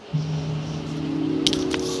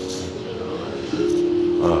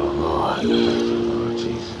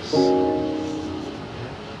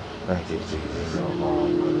Jesus, so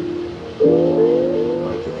long,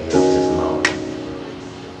 waking me up this morning.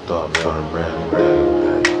 Thought I'm starting a brand new day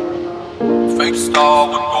today. Fake star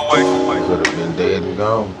with no way. Could have been dead and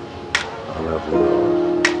gone. I love you, Lord.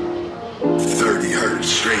 30 hertz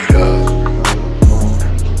straight up.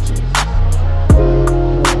 Thank you, Jesus.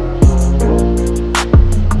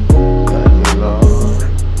 Thank you, Lord.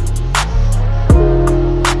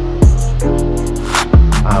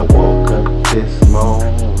 I woke up this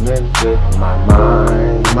morning with my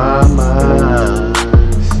mind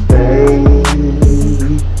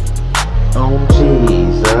stayed on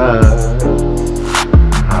Jesus.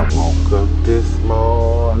 I woke up this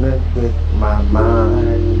morning with my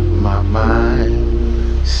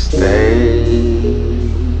mind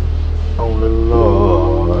stayed on the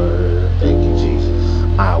Lord. Thank you, Jesus.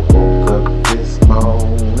 I woke up this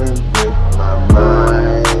morning with my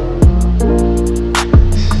mind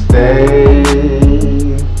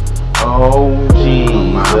stayed on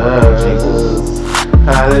Jesus.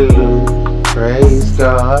 Hallelujah, praise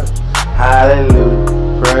God.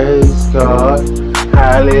 Hallelujah, praise God.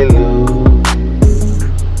 Hallelujah.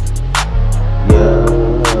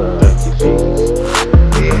 Thank you, Jesus.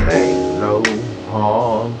 It ain't no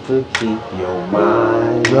harm to keep your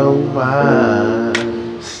mind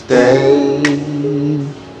stay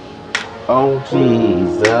on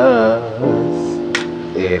Jesus.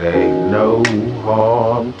 It ain't no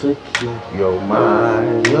harm to keep your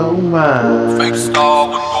mind Fake star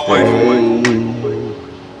with no way. stay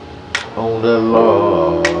on the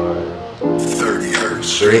Lord. 30 hertz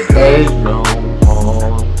straight It ain't no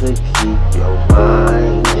harm to keep your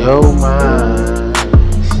mind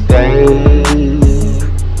stay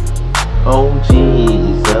on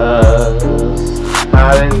Jesus.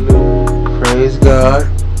 Hallelujah, praise God.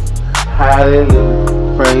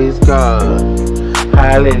 Hallelujah, praise God.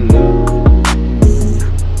 Hallelujah.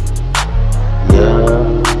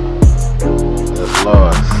 Yes,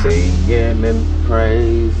 Lord, singing and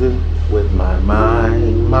praising with my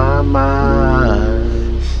mind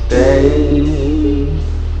stay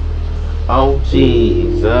on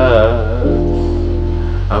Jesus.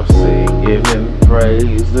 I'm singing and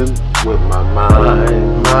praising with my mind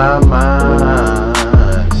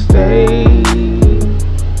stay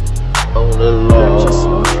on the Purchase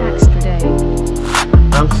your Lord. tracks today.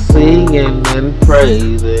 I'm singing and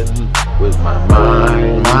praising with my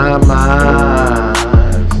mind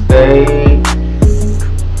stay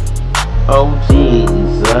on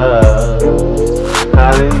Jesus.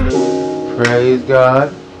 Hallelujah, praise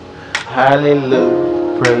God.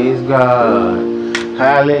 Hallelujah, praise God.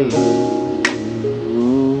 Hallelujah.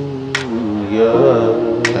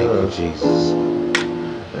 Thank you, Jesus.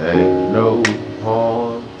 Ain't no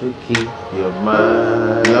harm to keep your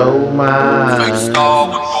mind Fake star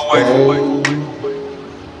with no way. stay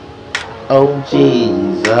on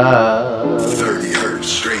Jesus. 30 hertz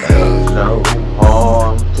straight Ain't up. no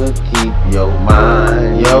harm to keep your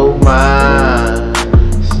mind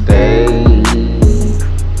stay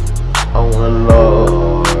on the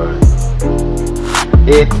Lord.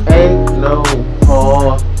 It ain't no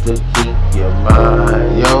harm to keep your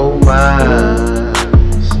mind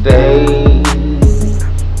stay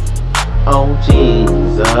on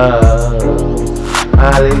Jesus.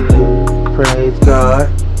 Hallelujah, praise God.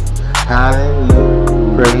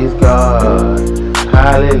 Hallelujah, praise God.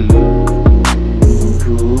 Hallelujah.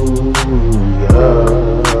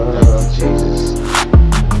 Thank you, Jesus.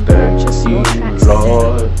 Purchase Thank your you, tracks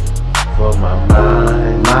Lord, today. for my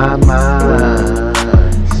mind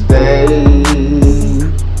stay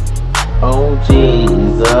on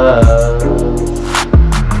Jesus.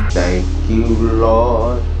 Thank you,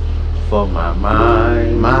 Lord, for my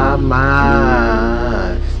mind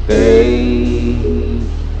stay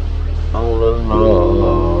on the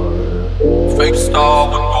Lord. Fake star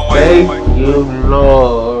with no Thank way. you,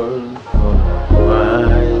 Lord, for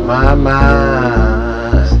my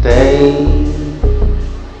mind stay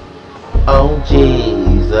on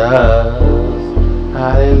Jesus.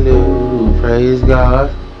 Hallelujah, praise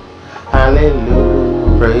God.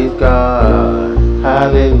 Hallelujah, praise God.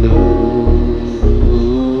 Hallelujah.